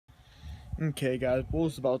Okay, guys,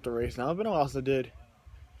 Bull's about the race now. It's been a while since I did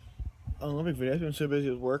an Olympic video. I've been so busy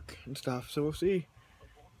with work and stuff, so we'll see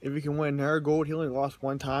if he can win. Her gold, he only lost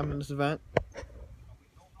one time in this event.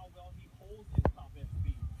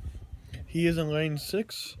 He is in lane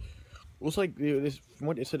 6. Looks like this, from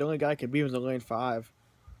what they said, the only guy can beat him is in lane 5.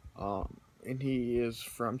 And he is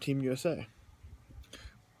from Team USA.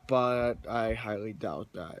 But I highly doubt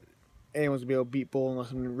that anyone's going to be able to beat Bull unless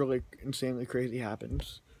something really insanely crazy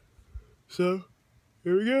happens. So,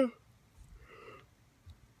 here we go.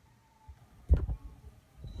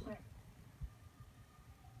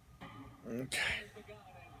 Okay.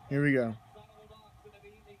 Here we go.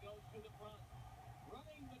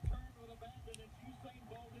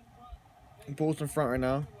 Bull's in front right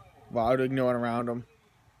now. Wow, there's no one around him.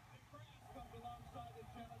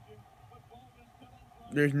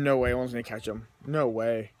 There's no way anyone's going to catch him. No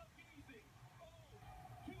way.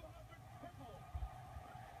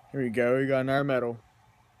 Here we go. We got another medal.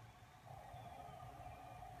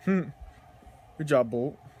 Good job,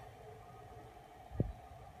 Bolt.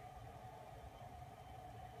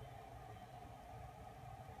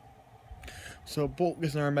 So Bolt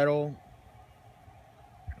gets another medal.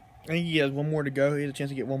 I think he has one more to go. He has a chance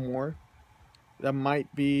to get one more. That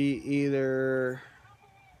might be either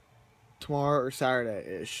tomorrow or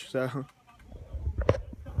Saturday-ish. So.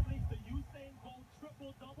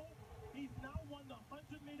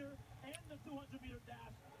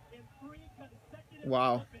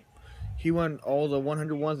 Wow. He won all the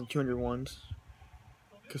 100 ones and 200 ones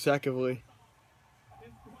consecutively.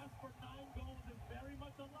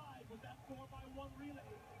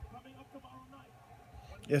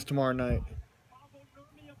 Yes, tomorrow night.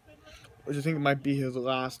 Which I think it might be his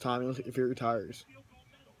last time if he retires.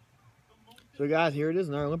 So guys, here it is,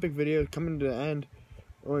 another Olympic video coming to the end.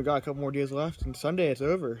 We only got a couple more days left, and Sunday it's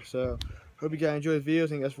over. So hope you guys enjoyed the video.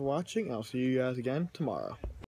 Thank you guys for watching. I'll see you guys again tomorrow.